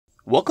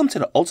Welcome to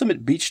the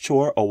Ultimate Beach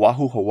Tour,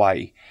 Oahu,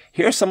 Hawaii.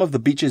 Here are some of the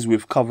beaches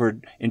we've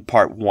covered in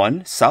Part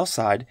 1, South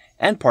Side,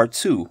 and Part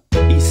 2,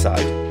 East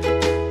Side.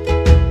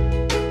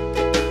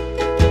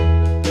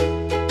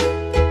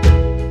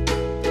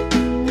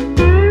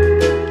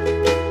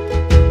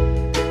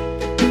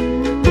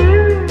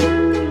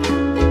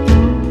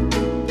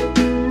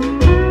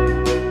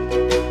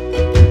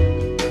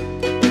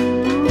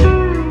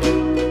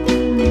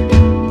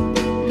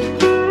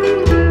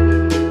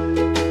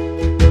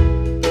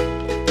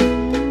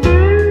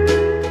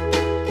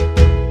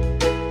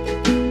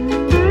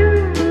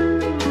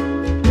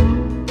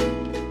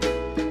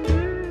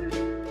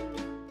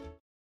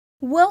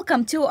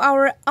 Welcome to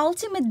our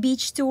Ultimate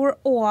Beach Tour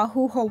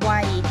Oahu,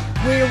 Hawaii,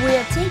 where we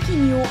are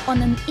taking you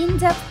on an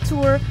in-depth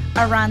tour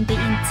around the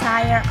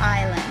entire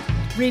island,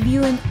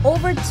 reviewing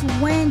over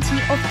 20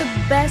 of the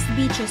best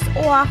beaches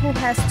Oahu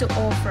has to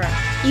offer.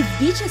 If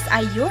beaches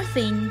are your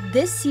thing,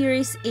 this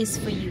series is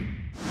for you.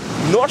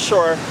 North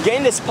Shore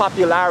gained its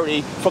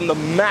popularity from the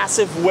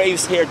massive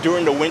waves here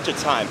during the winter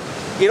time.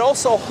 It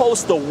also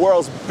hosts the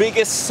world's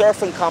biggest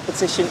surfing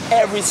competition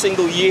every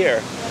single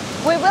year.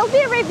 We will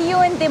be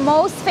reviewing the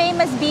most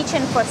famous beach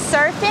for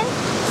surfing,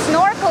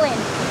 snorkeling,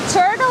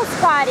 turtle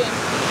spotting,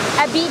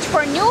 a beach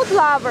for nude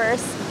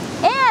lovers,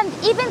 and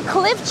even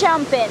cliff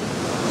jumping.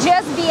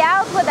 Just be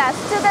out with us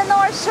to the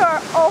North Shore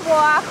of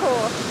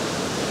Oahu.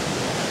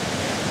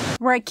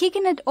 We're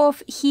kicking it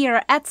off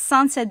here at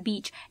Sunset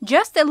Beach,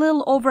 just a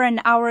little over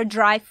an hour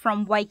drive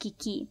from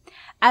Waikiki.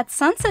 At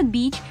Sunset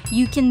Beach,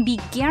 you can be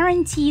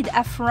guaranteed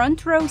a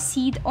front row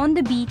seat on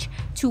the beach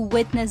to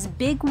witness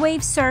big wave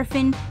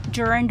surfing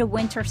during the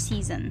winter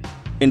season.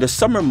 In the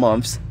summer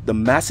months, the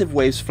massive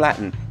waves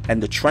flatten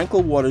and the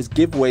tranquil waters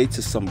give way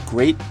to some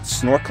great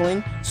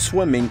snorkeling,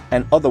 swimming,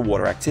 and other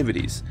water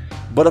activities.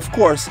 But of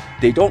course,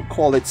 they don't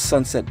call it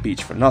Sunset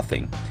Beach for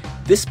nothing.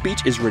 This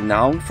beach is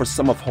renowned for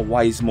some of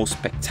Hawaii's most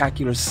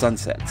spectacular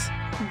sunsets.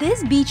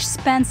 This beach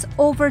spans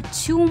over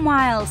 2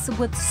 miles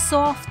with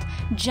soft,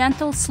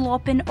 gentle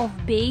sloping of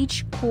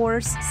beige,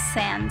 coarse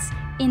sands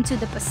into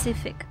the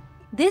Pacific.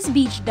 This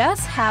beach does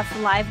have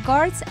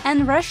lifeguards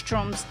and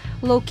restrooms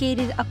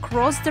located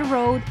across the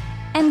road,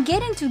 and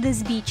getting to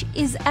this beach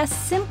is as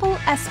simple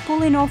as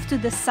pulling off to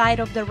the side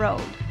of the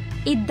road.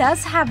 It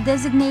does have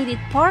designated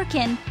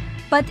parking,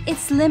 but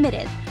it's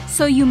limited,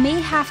 so you may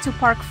have to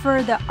park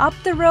further up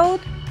the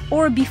road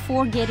or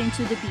before getting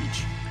to the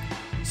beach.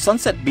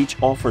 Sunset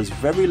Beach offers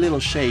very little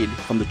shade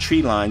from the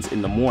tree lines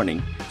in the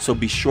morning, so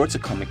be sure to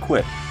come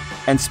equipped.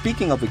 And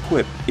speaking of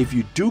equipped, if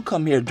you do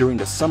come here during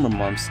the summer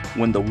months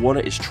when the water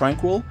is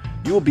tranquil,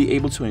 you will be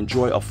able to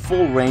enjoy a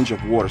full range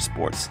of water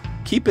sports.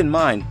 Keep in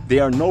mind,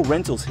 there are no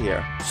rentals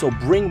here, so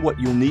bring what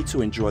you'll need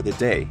to enjoy the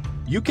day.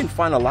 You can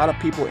find a lot of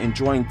people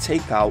enjoying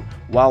takeout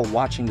while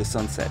watching the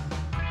sunset.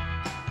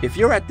 If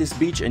you're at this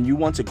beach and you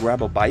want to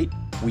grab a bite,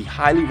 we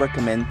highly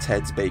recommend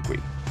Ted's Bakery.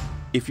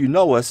 If you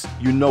know us,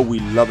 you know we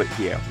love it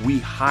here. We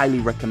highly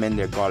recommend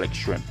their garlic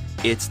shrimp.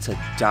 It's to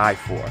die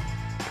for.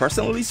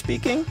 Personally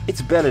speaking, it's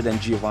better than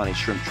Giovanni's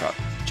Shrimp Truck.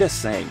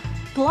 Just saying.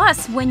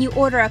 Plus, when you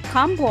order a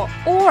combo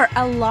or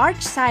a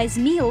large size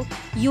meal,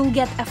 you'll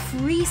get a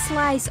free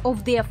slice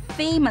of their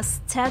famous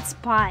Ted's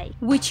Pie,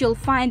 which you'll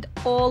find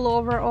all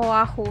over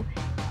Oahu.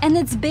 And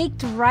it's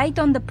baked right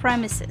on the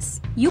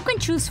premises. You can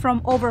choose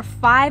from over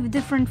 5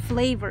 different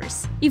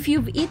flavors. If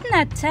you've eaten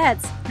at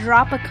Ted's,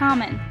 drop a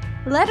comment.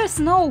 Let us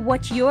know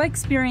what your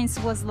experience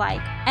was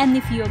like and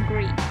if you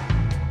agree.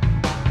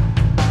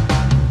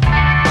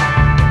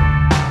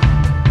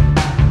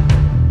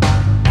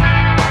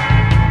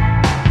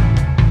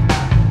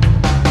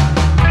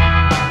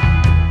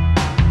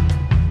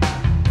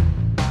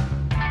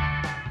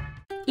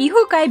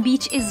 Ehukai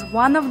Beach is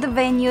one of the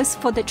venues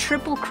for the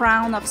Triple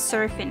Crown of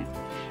surfing.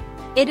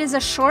 It is a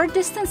short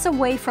distance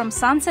away from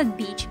Sunset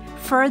Beach,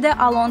 further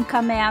along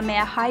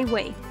Kamehameha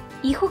Highway.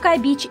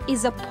 Ehukai Beach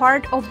is a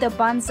part of the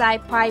Banzai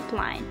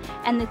Pipeline,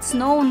 and it's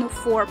known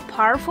for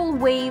powerful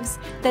waves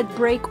that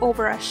break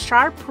over a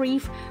sharp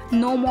reef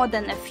no more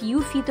than a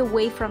few feet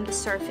away from the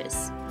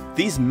surface.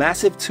 These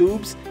massive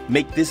tubes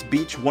make this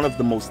beach one of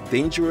the most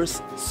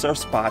dangerous surf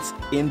spots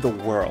in the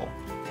world.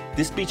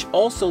 This beach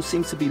also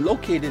seems to be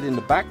located in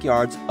the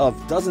backyards of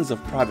dozens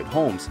of private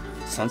homes,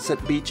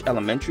 Sunset Beach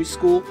Elementary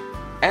School,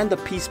 and the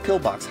Peace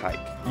Pillbox hike.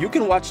 You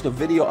can watch the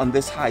video on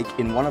this hike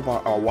in one of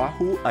our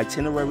Oahu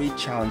Itinerary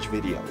Challenge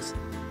videos.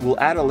 We'll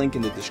add a link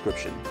in the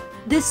description.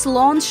 This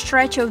long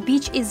stretch of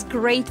beach is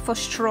great for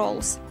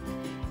strolls.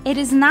 It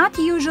is not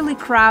usually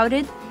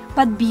crowded,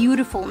 but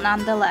beautiful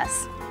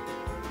nonetheless.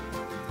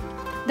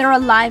 There are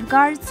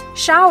lifeguards,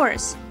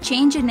 showers,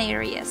 changing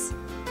areas,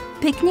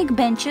 picnic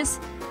benches,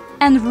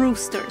 and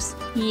roosters.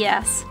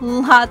 Yes,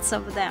 lots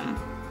of them.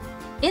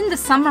 In the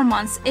summer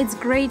months, it's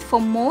great for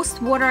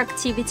most water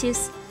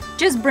activities.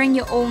 Just bring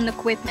your own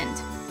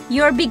equipment.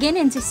 You're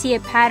beginning to see a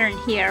pattern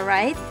here,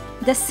 right?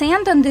 The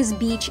sand on this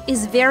beach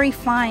is very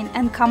fine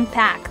and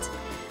compact,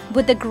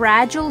 with a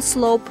gradual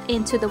slope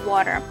into the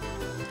water.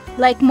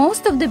 Like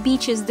most of the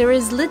beaches, there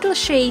is little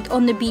shade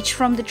on the beach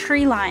from the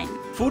tree line.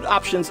 Food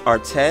options are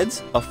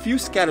Ted's, a few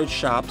scattered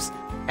shops,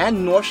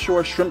 and North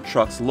Shore shrimp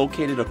trucks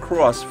located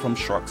across from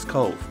Sharks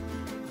Cove.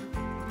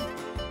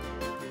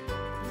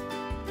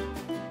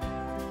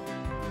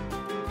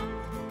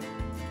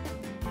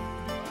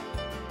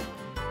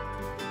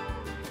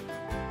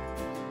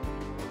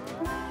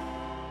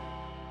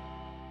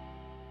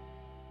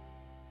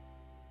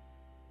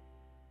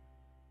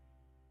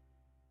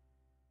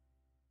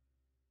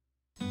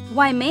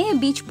 Waimea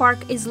Beach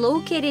Park is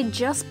located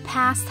just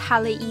past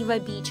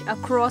Haleiwa Beach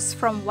across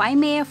from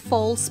Waimea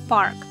Falls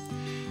Park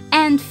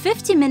and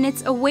 50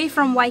 minutes away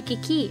from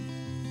Waikiki.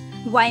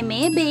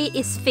 Waimea Bay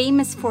is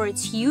famous for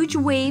its huge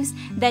waves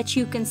that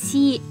you can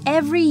see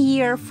every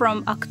year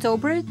from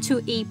October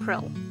to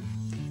April.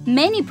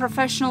 Many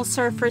professional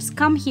surfers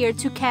come here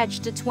to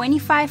catch the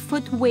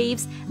 25-foot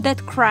waves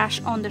that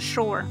crash on the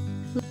shore.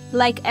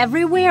 Like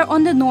everywhere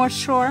on the North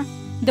Shore,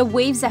 the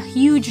waves are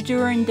huge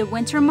during the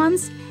winter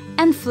months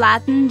and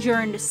flatten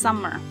during the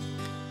summer.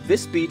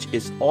 This beach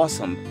is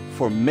awesome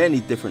for many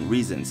different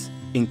reasons,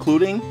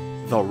 including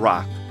the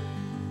rock.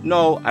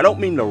 No, I don't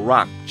mean the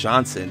Rock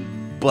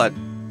Johnson, but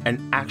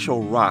an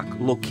actual rock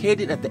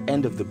located at the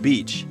end of the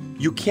beach.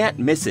 You can't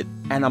miss it,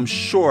 and I'm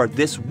sure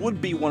this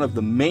would be one of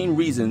the main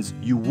reasons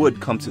you would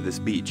come to this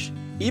beach.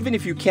 Even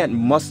if you can't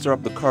muster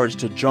up the courage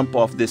to jump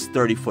off this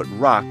 30-foot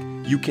rock,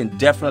 you can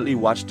definitely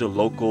watch the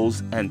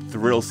locals and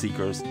thrill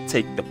seekers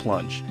take the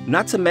plunge.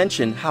 Not to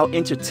mention how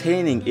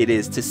entertaining it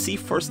is to see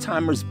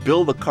first-timers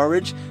build the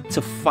courage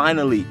to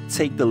finally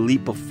take the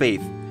leap of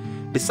faith.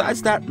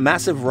 Besides that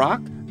massive rock,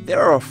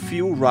 there are a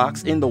few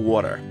rocks in the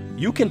water.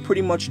 You can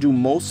pretty much do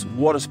most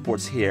water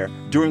sports here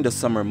during the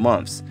summer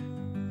months.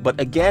 But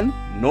again,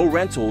 no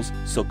rentals,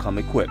 so come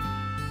equipped.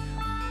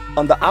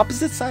 On the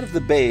opposite side of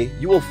the bay,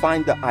 you will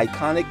find the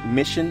iconic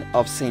Mission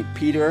of St.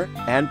 Peter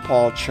and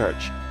Paul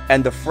Church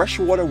and the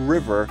freshwater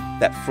river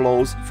that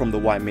flows from the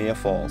Waimea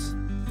Falls.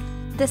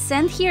 The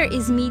sand here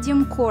is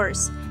medium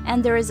coarse,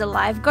 and there is a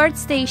lifeguard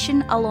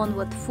station along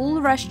with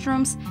full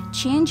restrooms,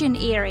 changing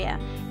area,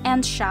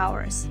 and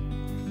showers.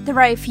 There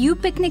are a few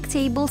picnic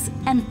tables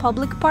and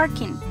public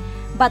parking,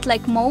 but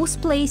like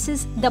most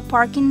places, the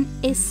parking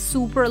is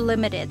super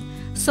limited.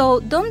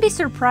 So don't be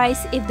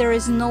surprised if there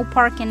is no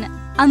parking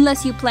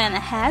unless you plan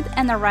ahead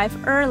and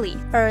arrive early.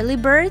 Early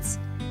birds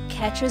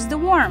catches the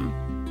worm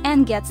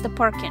and gets the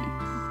parking.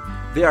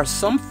 There are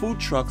some food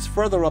trucks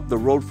further up the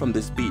road from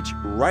this beach,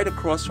 right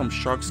across from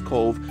Sharks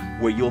Cove,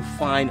 where you'll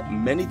find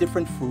many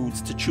different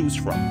foods to choose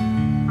from.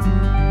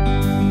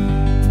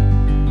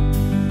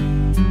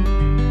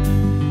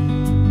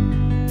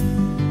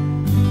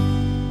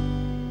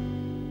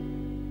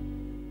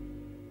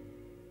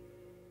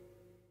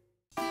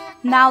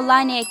 Now,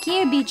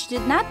 Laniakea Beach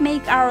did not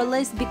make our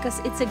list because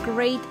it's a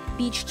great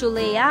beach to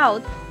lay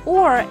out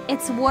or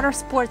it's water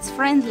sports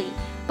friendly,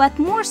 but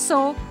more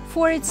so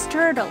for its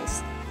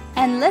turtles.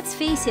 And let's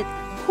face it,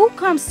 who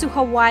comes to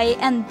Hawaii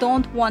and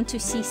don't want to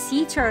see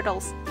sea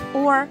turtles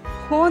or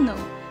honu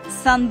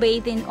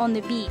sunbathing on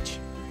the beach?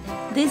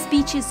 This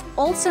beach is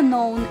also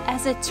known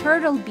as a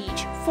turtle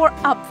beach for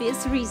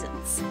obvious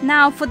reasons.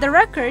 Now, for the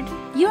record,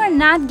 you are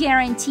not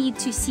guaranteed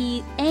to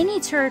see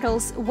any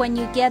turtles when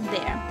you get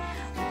there,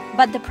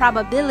 but the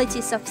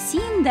probabilities of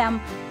seeing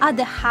them are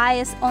the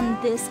highest on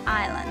this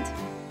island.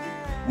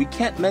 We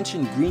can't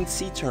mention green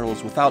sea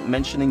turtles without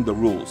mentioning the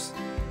rules.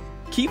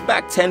 Keep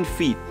back 10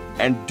 feet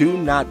and do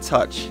not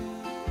touch.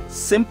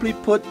 Simply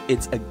put,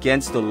 it's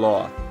against the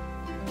law.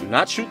 Do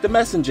not shoot the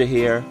messenger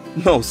here.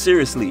 No,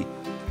 seriously.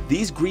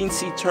 These green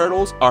sea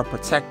turtles are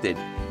protected,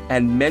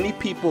 and many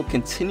people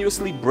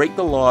continuously break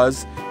the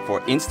laws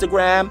for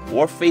Instagram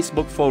or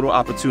Facebook photo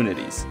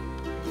opportunities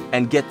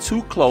and get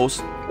too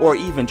close or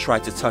even try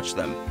to touch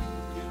them.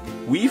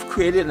 We've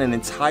created an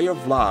entire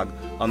vlog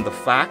on the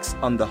facts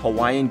on the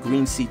Hawaiian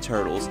green sea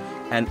turtles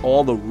and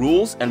all the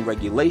rules and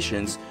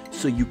regulations,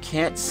 so you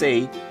can't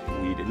say,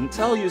 "We didn't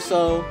tell you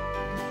so."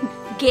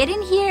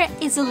 Getting here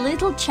is a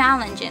little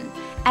challenging,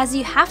 as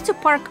you have to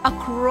park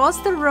across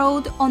the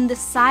road on the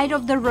side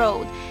of the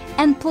road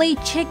and play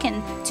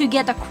chicken to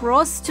get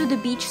across to the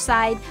beach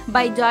side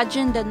by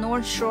dodging the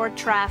North Shore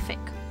traffic.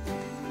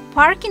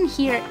 Parking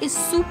here is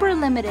super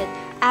limited,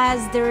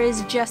 as there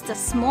is just a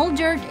small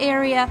dirt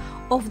area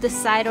off the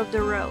side of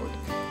the road.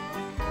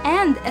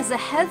 And as a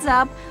heads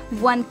up,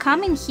 when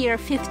coming here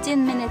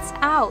 15 minutes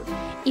out,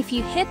 if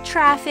you hit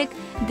traffic,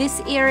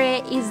 this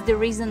area is the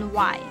reason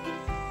why.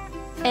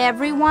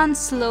 Everyone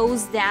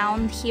slows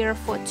down here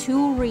for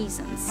two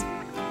reasons.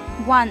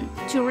 One,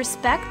 to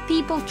respect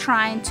people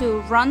trying to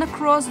run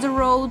across the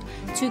road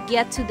to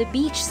get to the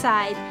beach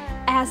side,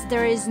 as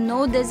there is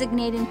no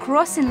designated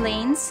crossing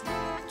lanes.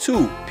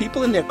 Two,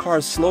 people in their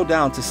cars slow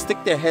down to stick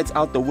their heads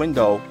out the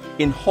window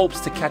in hopes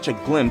to catch a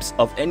glimpse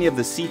of any of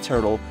the sea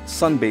turtle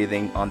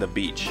sunbathing on the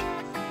beach.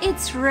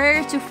 It's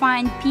rare to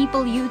find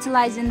people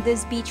utilizing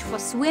this beach for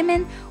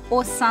swimming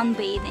or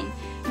sunbathing,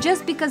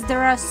 just because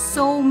there are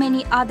so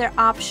many other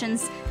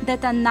options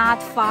that are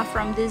not far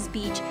from this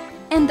beach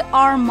and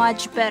are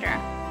much better.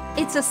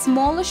 It's a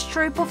smaller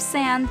strip of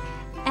sand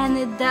and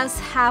it does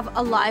have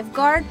a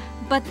lifeguard,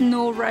 but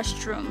no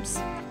restrooms.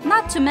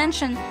 Not to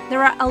mention,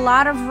 there are a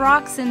lot of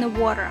rocks in the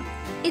water.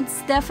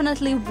 It's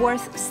definitely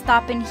worth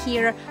stopping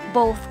here,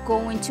 both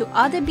going to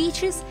other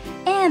beaches,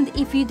 and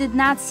if you did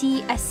not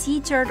see a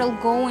sea turtle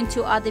going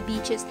to other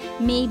beaches,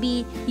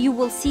 maybe you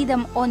will see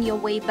them on your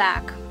way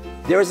back.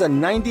 There is a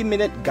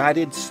 90-minute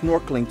guided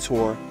snorkeling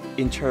tour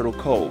in Turtle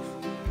Cove.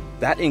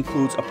 That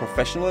includes a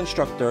professional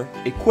instructor,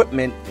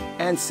 equipment,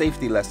 and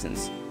safety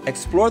lessons.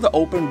 Explore the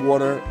open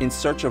water in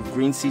search of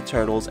green sea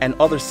turtles and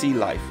other sea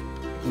life.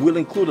 We'll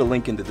include a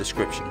link in the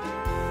description.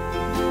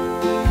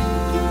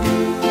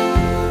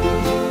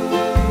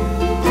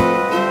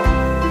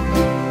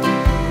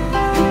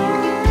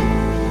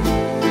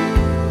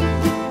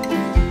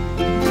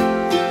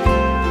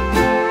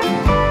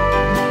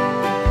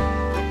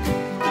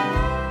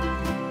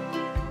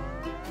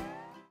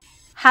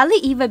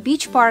 Haleiwa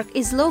Beach Park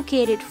is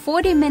located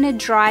 40-minute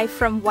drive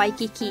from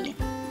Waikiki.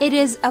 It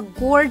is a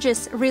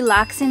gorgeous,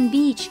 relaxing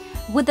beach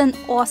with an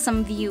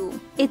awesome view.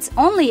 It's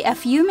only a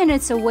few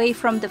minutes away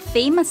from the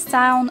famous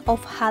town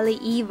of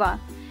Haleiwa,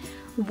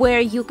 where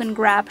you can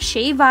grab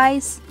shave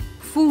ice,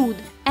 food,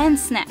 and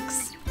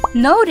snacks.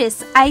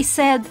 Notice I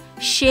said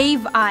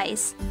shave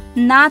ice,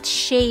 not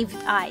shaved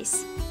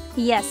ice.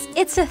 Yes,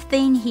 it's a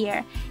thing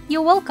here.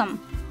 You're welcome.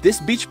 This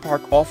beach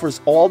park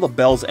offers all the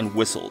bells and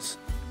whistles.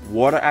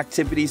 Water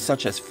activities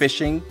such as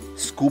fishing,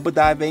 scuba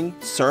diving,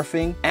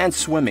 surfing, and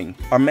swimming.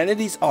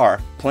 Amenities are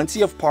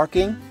plenty of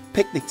parking,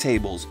 picnic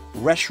tables,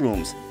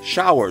 restrooms,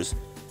 showers,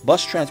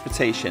 bus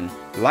transportation,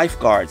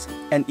 lifeguards,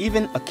 and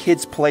even a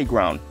kids'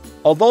 playground.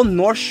 Although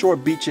North Shore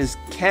beaches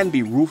can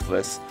be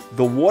ruthless,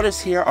 the waters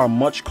here are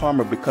much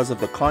calmer because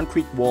of the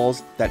concrete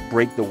walls that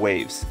break the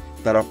waves,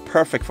 that are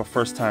perfect for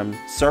first-time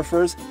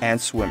surfers and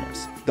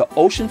swimmers. The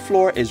ocean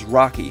floor is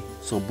rocky,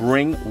 so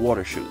bring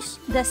water shoes.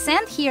 The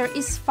sand here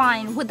is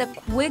fine with a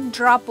quick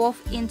drop-off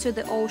into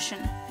the ocean.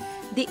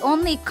 The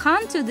only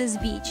con to this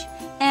beach,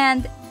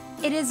 and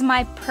it is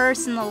my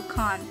personal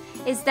con,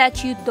 is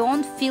that you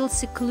don't feel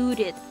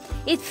secluded.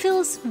 It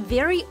feels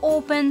very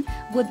open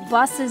with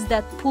buses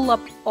that pull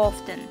up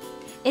often.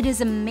 It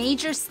is a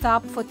major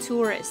stop for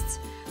tourists.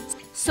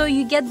 So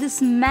you get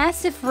this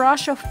massive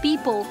rush of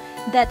people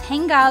that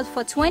hang out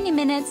for 20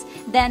 minutes,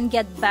 then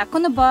get back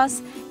on the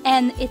bus,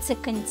 and it's a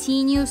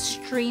continuous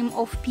stream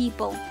of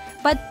people.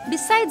 But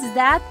besides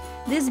that,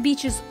 this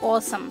beach is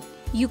awesome.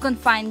 You can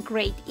find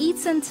great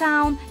eats in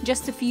town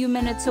just a few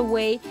minutes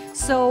away,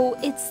 so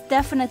it's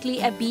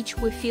definitely a beach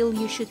we feel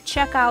you should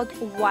check out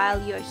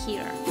while you're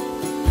here.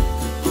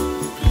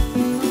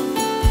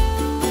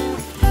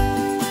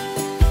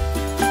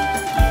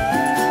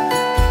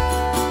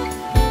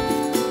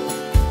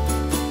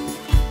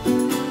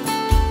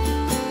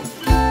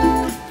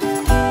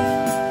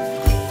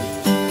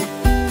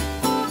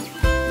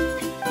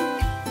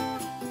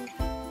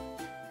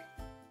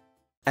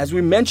 As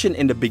we mentioned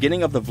in the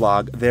beginning of the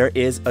vlog, there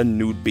is a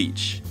nude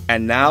beach.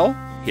 And now,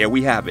 here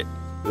we have it.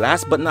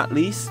 Last but not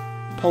least,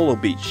 Polo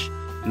Beach.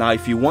 Now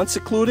if you want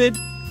secluded,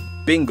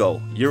 bingo,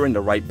 you're in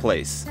the right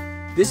place.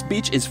 This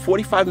beach is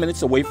 45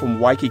 minutes away from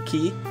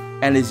Waikiki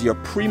and is your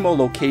primo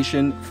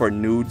location for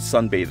nude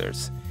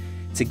sunbathers.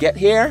 To get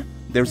here,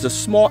 there's a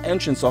small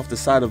entrance off the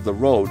side of the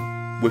road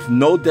with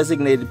no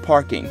designated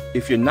parking.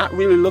 If you're not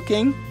really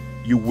looking,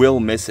 you will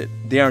miss it.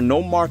 There are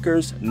no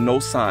markers, no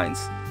signs.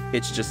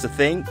 It's just a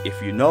thing.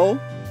 If you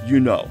know, you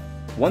know.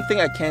 One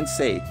thing I can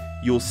say,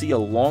 you'll see a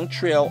long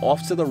trail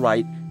off to the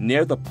right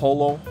near the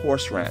Polo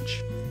Horse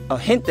Ranch. A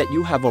hint that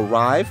you have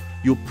arrived,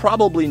 you'll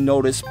probably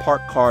notice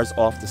parked cars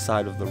off the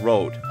side of the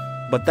road.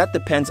 But that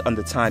depends on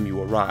the time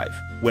you arrive.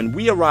 When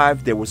we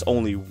arrived, there was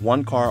only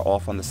one car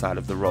off on the side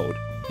of the road.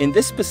 In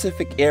this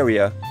specific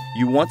area,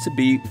 you want to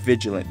be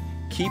vigilant.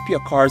 Keep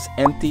your cars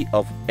empty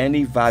of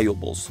any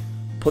valuables.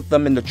 Put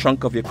them in the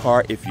trunk of your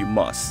car if you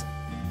must.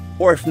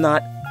 Or if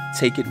not,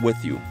 take it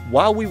with you.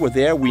 While we were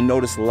there, we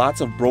noticed lots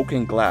of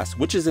broken glass,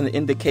 which is an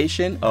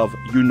indication of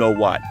you know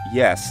what.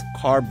 Yes,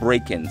 car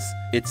break-ins.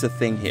 It's a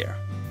thing here.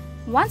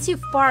 Once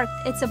you've parked,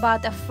 it's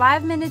about a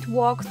 5-minute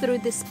walk through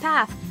this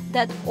path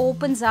that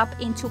opens up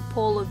into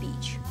Polo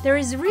Beach. There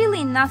is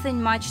really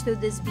nothing much to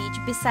this beach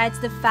besides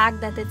the fact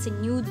that it's a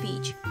nude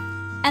beach.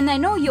 And I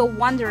know you're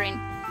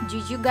wondering,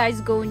 did you guys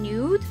go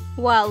nude?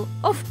 Well,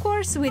 of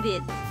course we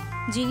did.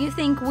 Do you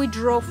think we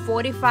drove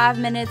 45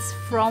 minutes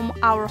from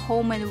our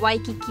home in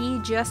Waikiki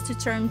just to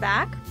turn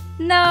back?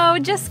 No,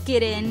 just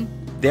kidding.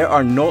 There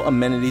are no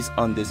amenities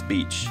on this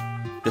beach.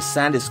 The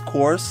sand is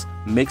coarse,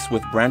 mixed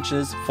with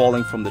branches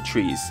falling from the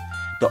trees.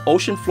 The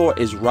ocean floor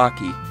is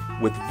rocky,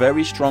 with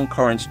very strong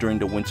currents during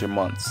the winter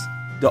months.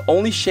 The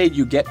only shade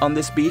you get on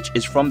this beach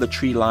is from the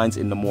tree lines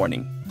in the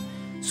morning.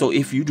 So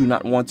if you do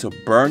not want to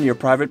burn your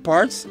private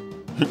parts,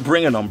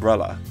 bring an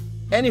umbrella.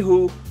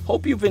 Anywho,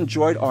 hope you've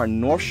enjoyed our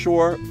North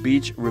Shore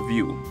Beach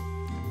review.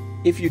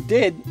 If you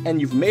did and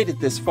you've made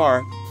it this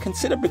far,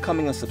 consider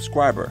becoming a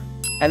subscriber.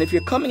 And if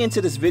you're coming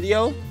into this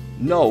video,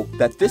 know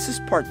that this is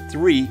part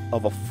 3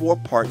 of a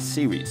 4-part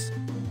series.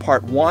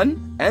 Part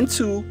 1 and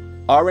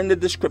 2 are in the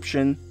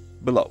description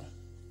below.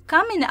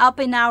 Coming up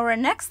in our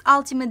next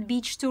Ultimate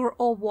Beach Tour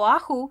of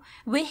Oahu,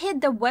 we hit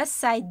the west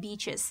side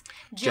beaches.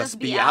 Just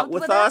be out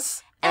with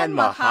us, and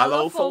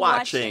mahalo for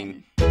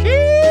watching.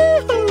 Cheers!